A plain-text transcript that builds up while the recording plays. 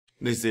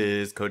This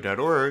is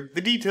code.org.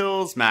 The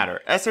details matter.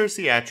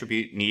 src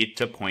attribute need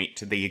to point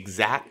to the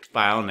exact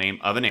file name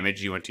of an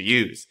image you want to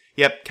use.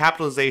 Yep,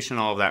 capitalization,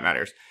 all of that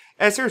matters.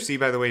 src,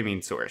 by the way,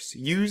 means source.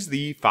 Use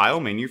the file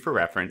menu for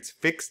reference.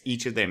 Fix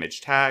each of the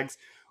image tags.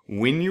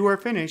 When you are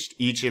finished,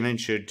 each image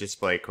should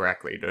display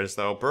correctly. Notice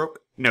that all broke?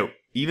 No,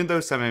 even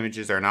though some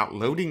images are not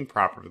loading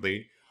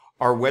properly,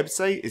 our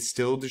website is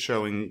still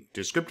showing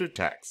descriptive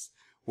text,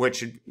 which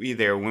should be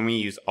there when we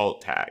use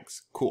alt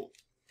tags. Cool.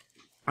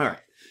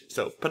 Alright,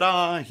 so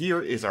ta-da! Here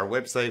is our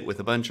website with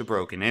a bunch of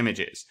broken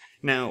images.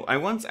 Now, I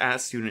once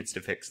asked students to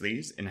fix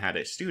these and had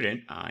a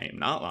student, I am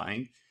not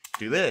lying,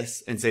 do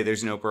this and say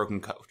there's no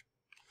broken code.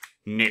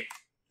 No,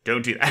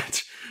 don't do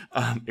that.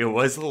 It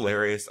was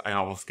hilarious. I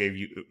almost gave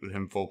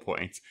him full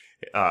points.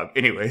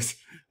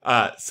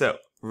 So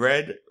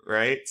red,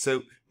 right?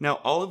 So now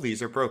all of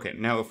these are broken.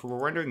 Now, if we're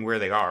wondering where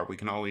they are, we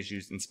can always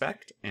use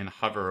inspect and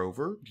hover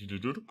over.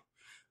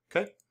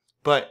 Okay.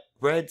 But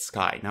red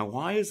sky. Now,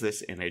 why is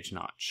this image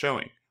not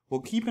showing?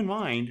 Well, keep in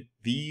mind,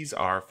 these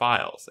are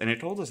files. And it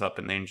told us up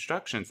in the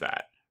instructions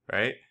that,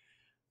 right?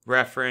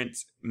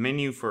 Reference,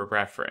 menu for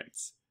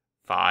reference.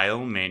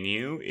 File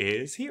menu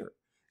is here.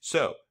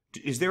 So,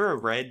 is there a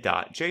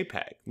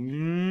red.jpg?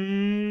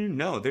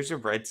 No, there's a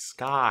red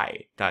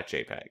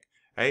sky.jpg,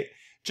 right?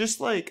 Just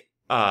like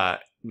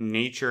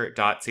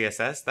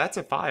nature.css, that's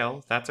a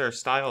file. That's our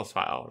styles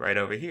file right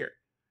over here,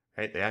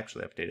 right? They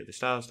actually updated the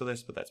styles to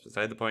this, but that's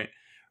beside the point.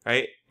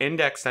 Right?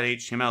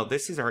 Index.html,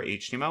 this is our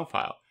HTML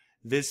file.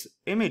 This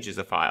image is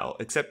a file,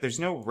 except there's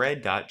no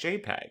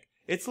red.jpg.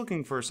 It's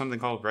looking for something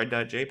called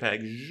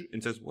red.jpg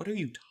and says, what are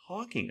you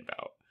talking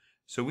about?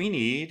 So we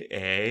need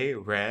a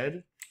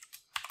red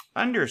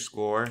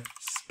underscore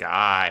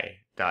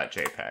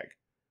sky.jpg.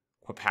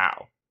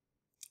 Wapow.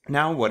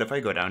 Now what if I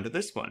go down to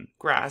this one,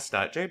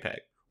 grass.jpg?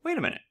 Wait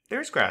a minute,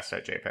 there's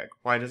grass.jpg.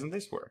 Why doesn't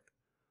this work?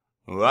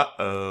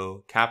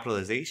 Uh-oh,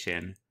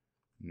 capitalization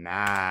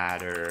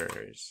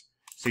matters.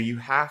 So you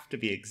have to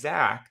be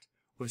exact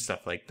with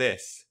stuff like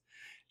this.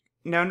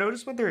 Now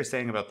notice what they're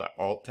saying about the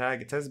alt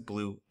tag. It says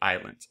blue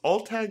islands.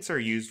 Alt tags are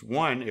used,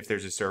 1, if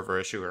there's a server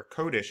issue or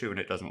code issue and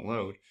it doesn't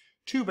load,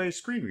 2, by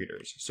screen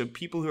readers. So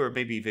people who are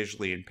maybe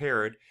visually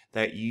impaired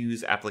that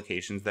use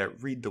applications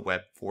that read the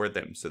web for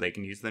them so they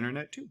can use the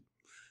internet too.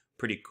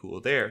 Pretty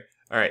cool there.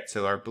 Alright,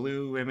 so our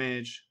blue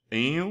image,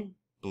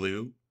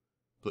 blue.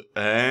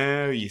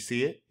 Oh, you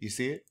see it? You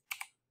see it?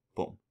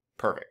 Boom.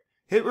 Perfect.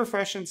 Hit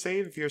refresh and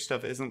save if your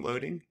stuff isn't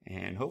loading,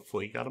 and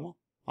hopefully you got them all.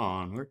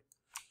 Onward.